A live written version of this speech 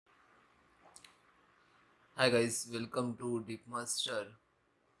Hi guys, welcome to Deepmaster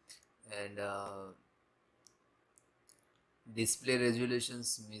and display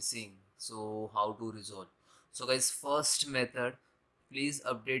resolutions missing. So how to resolve? So guys, first method, please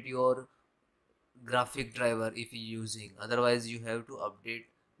update your graphic driver if you're using. Otherwise, you have to update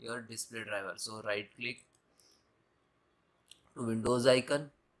your display driver. So right click to Windows icon,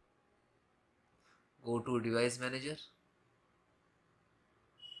 go to Device Manager,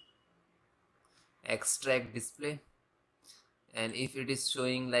 extract display, and if it is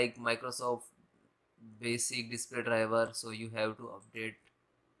showing like Microsoft basic display driver, so you have to update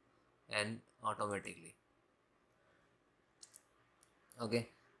and automatically. Okay,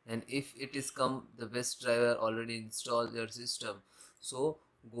 and if it is come the best driver already installed your system, so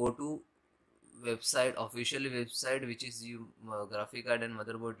go to website, official website which is you graphic card and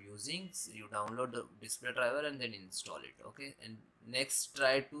motherboard using, so you download the display driver and then install it. Okay, and next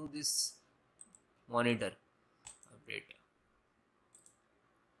try to this monitor update,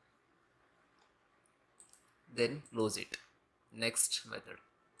 then close it. Next method,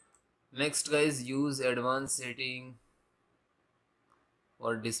 next guys, use advanced setting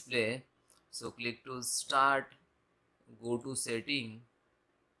for display. So click to start, go to setting.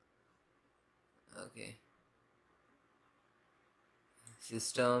 Okay,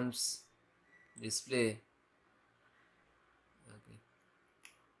 systems, display. Okay,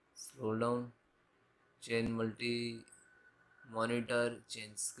 scroll down, change multi monitor,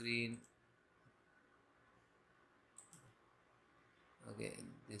 change screen. Okay,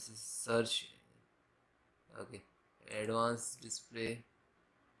 this is search. Okay, advanced display,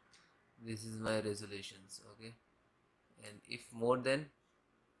 this is my resolutions. Okay, and if more than,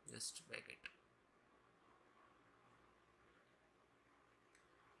 just back it.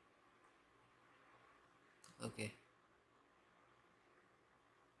 Okay,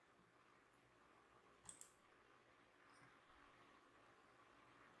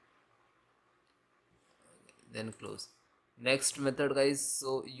 then close. Next method guys,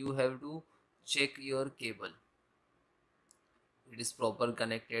 so you have to check your cable, it is proper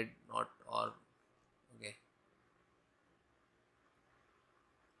connected not, or okay.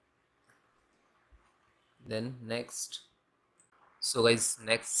 Then next, so guys,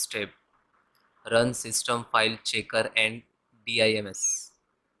 next step, run system file checker and DIMS.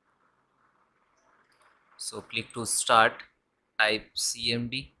 So click to start, type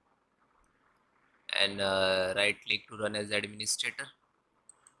cmd, and right click to run as administrator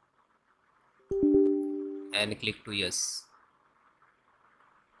and click to yes.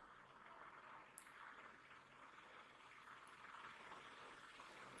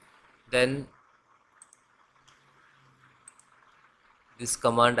 Then this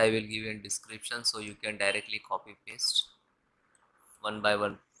command I will give in description, so you can directly copy paste one by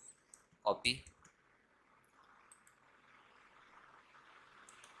one, copy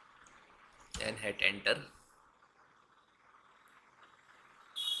and hit enter.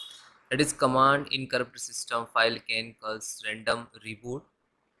 That is command in corrupt system file can cause random reboot.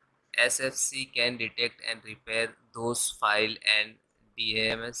 SFC can detect and repair those file, and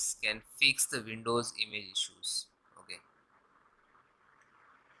DAMS can fix the Windows image issues. Okay.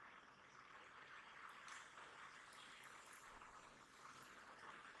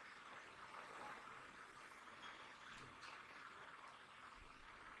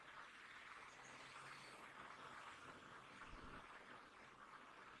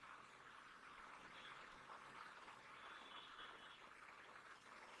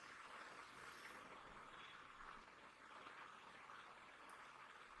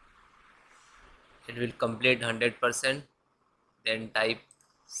 It will complete 100%. Then type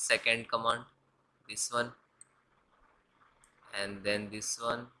second command, this one, and then this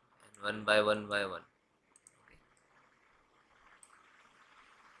one, and one by one by one. Okay.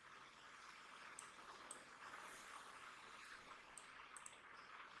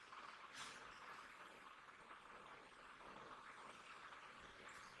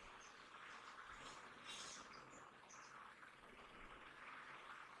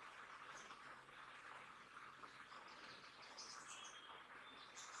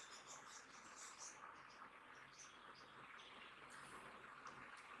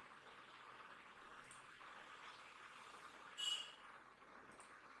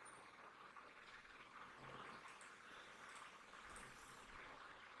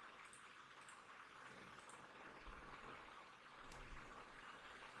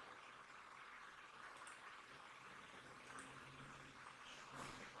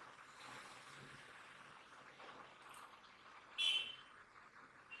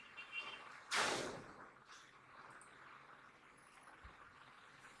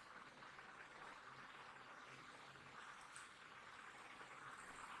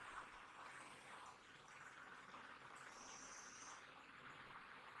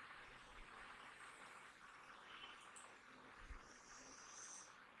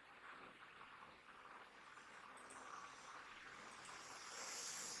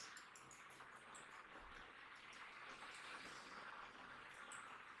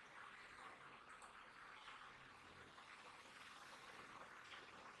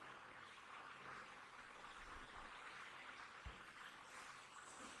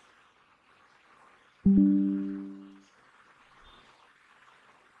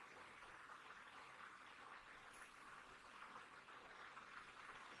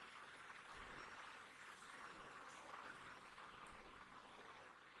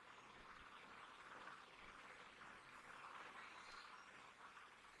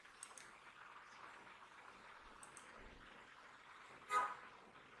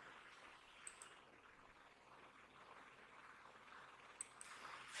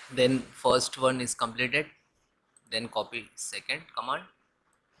 Then first one is completed, then copy second command,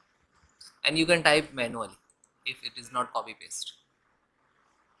 and you can type manually if it is not copy paste.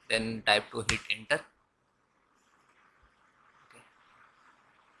 Then type to hit enter. Okay.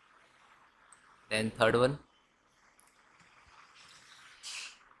 Then third one,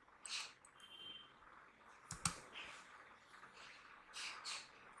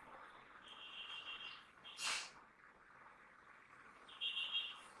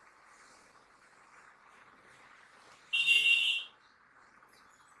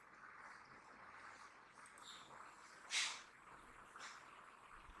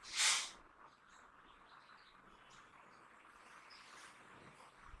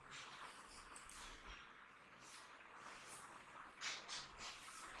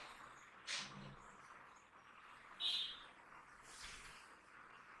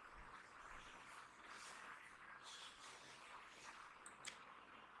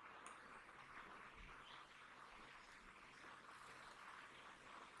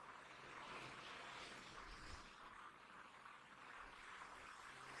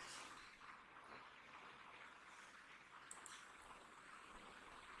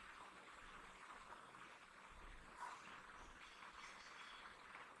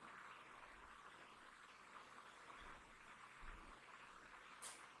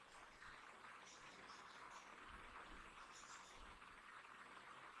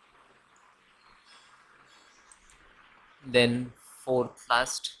 then fourth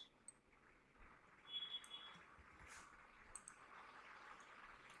last,